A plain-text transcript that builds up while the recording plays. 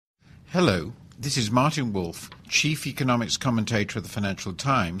Hello, this is Martin Wolf, Chief Economics Commentator of the Financial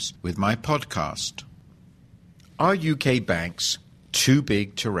Times, with my podcast. Are UK banks too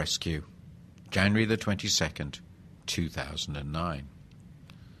big to rescue? January the 22nd, 2009.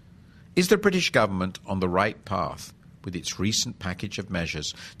 Is the British government on the right path with its recent package of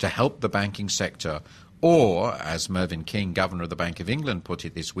measures to help the banking sector, or, as Mervyn King, Governor of the Bank of England, put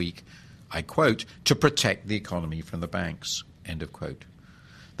it this week, I quote, to protect the economy from the banks, end of quote.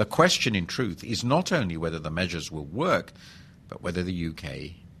 The question, in truth, is not only whether the measures will work, but whether the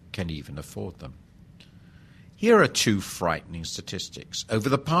UK can even afford them. Here are two frightening statistics. Over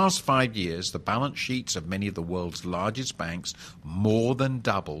the past 5 years, the balance sheets of many of the world's largest banks more than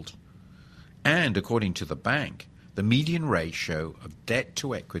doubled. And, according to the bank, the median ratio of debt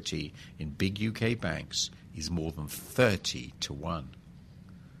to equity in big UK banks is more than 30 to 1.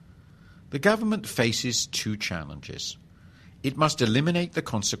 The government faces two challenges. It must eliminate the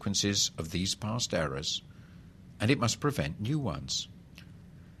consequences of these past errors, and it must prevent new ones.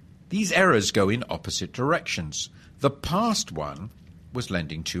 These errors go in opposite directions. The past one was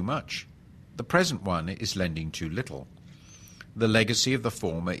lending too much. The present one is lending too little. The legacy of the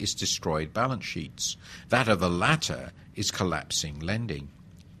former is destroyed balance sheets. That of the latter is collapsing lending.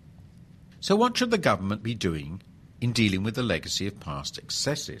 So what should the government be doing in dealing with the legacy of past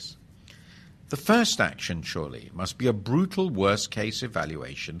excesses? The first action, surely, must be a brutal worst-case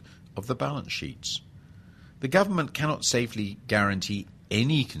evaluation of the balance sheets. The government cannot safely guarantee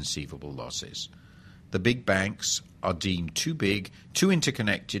any conceivable losses. The big banks are deemed too big, too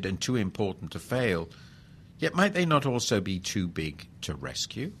interconnected, and too important to fail. Yet might they not also be too big to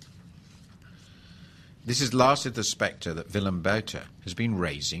rescue? This is lastly the spectre that Willem Buiter has been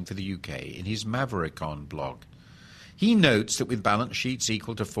raising for the UK in his Mavericon blog. He notes that with balance sheets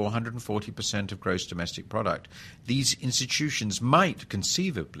equal to 440% of gross domestic product, these institutions might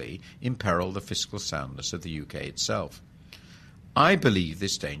conceivably imperil the fiscal soundness of the UK itself. I believe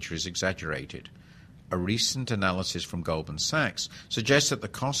this danger is exaggerated. A recent analysis from Goldman Sachs suggests that the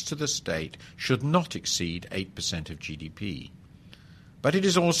cost to the state should not exceed 8% of GDP. But it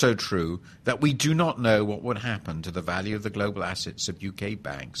is also true that we do not know what would happen to the value of the global assets of UK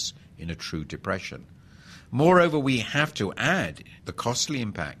banks in a true depression. Moreover, we have to add the costly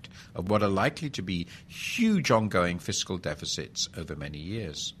impact of what are likely to be huge ongoing fiscal deficits over many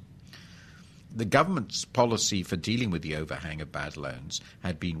years. The government's policy for dealing with the overhang of bad loans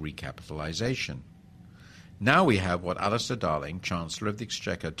had been recapitalisation. Now we have what Alistair Darling, Chancellor of the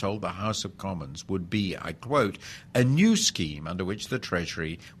Exchequer, told the House of Commons would be, I quote, a new scheme under which the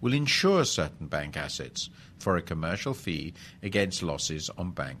Treasury will insure certain bank assets for a commercial fee against losses on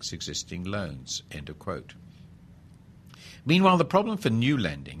banks' existing loans, end of quote. Meanwhile, the problem for new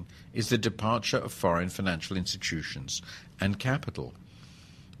lending is the departure of foreign financial institutions and capital.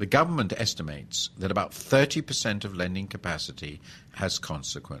 The government estimates that about 30% of lending capacity has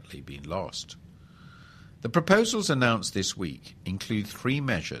consequently been lost. The proposals announced this week include 3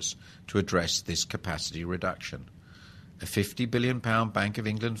 measures to address this capacity reduction. A £50 billion Bank of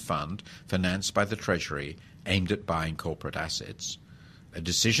England fund financed by the Treasury aimed at buying corporate assets, a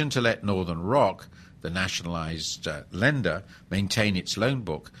decision to let Northern Rock, the nationalised lender, maintain its loan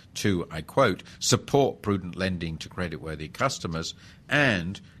book to, I quote, support prudent lending to creditworthy customers,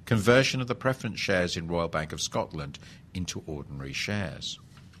 and conversion of the preference shares in Royal Bank of Scotland into ordinary shares.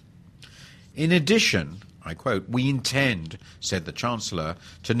 In addition, I quote, we intend, said the Chancellor,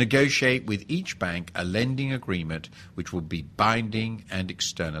 to negotiate with each bank a lending agreement which will be binding and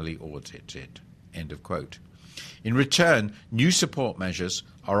externally audited, end of quote. In return, new support measures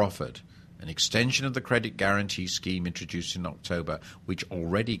are offered. An extension of the credit guarantee scheme introduced in October, which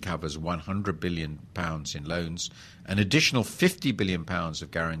already covers £100 billion in loans, an additional £50 billion of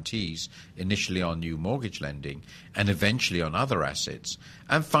guarantees, initially on new mortgage lending and eventually on other assets,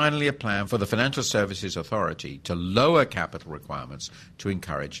 and finally a plan for the Financial Services Authority to lower capital requirements to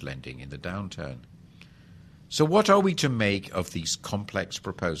encourage lending in the downturn. So what are we to make of these complex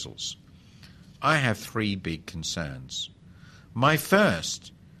proposals? I have 3 big concerns. My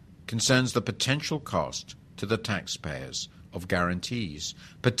first concerns the potential cost to the taxpayers of guarantees,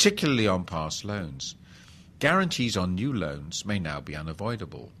 particularly on past loans. Guarantees on new loans may now be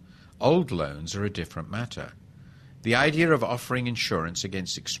unavoidable. Old loans are a different matter. The idea of offering insurance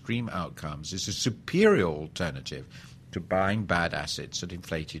against extreme outcomes is a superior alternative to buying bad assets at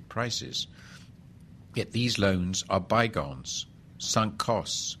inflated prices. Yet these loans are bygones, sunk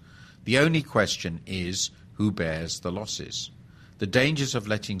costs. The only question is who bears the losses. The dangers of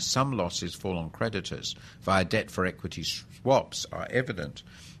letting some losses fall on creditors via debt for equity swaps are evident,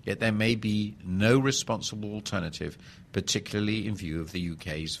 yet there may be no responsible alternative, particularly in view of the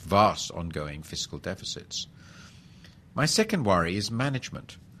UK's vast ongoing fiscal deficits. My second worry is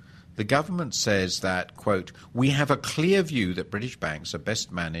management. The government says that, quote, "we have a clear view that British banks are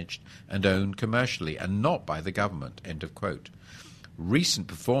best managed and owned commercially and not by the government," end of quote. Recent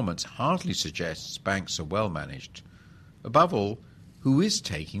performance hardly suggests banks are well managed. Above all, who is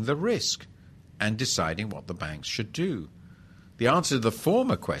taking the risk and deciding what the banks should do? The answer to the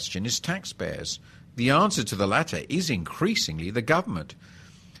former question is taxpayers. The answer to the latter is increasingly the government.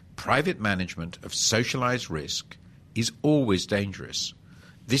 Private management of socialized risk is always dangerous.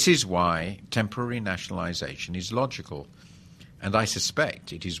 This is why temporary nationalization is logical, and I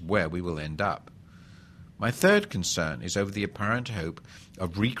suspect it is where we will end up. My third concern is over the apparent hope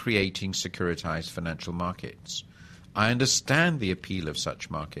of recreating securitized financial markets. I understand the appeal of such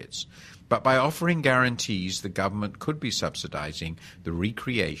markets, but by offering guarantees, the government could be subsidizing the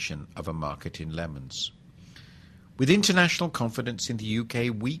recreation of a market in lemons. With international confidence in the UK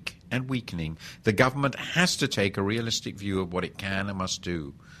weak and weakening, the government has to take a realistic view of what it can and must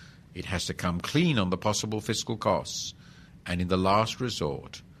do. It has to come clean on the possible fiscal costs, and in the last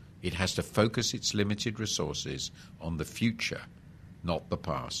resort, it has to focus its limited resources on the future, not the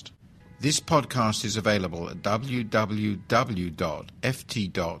past. This podcast is available at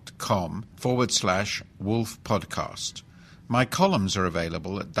www.ft.com/Wolf Podcast. My columns are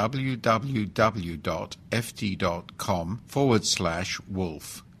available at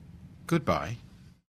www.ft.com/Wolf. Goodbye.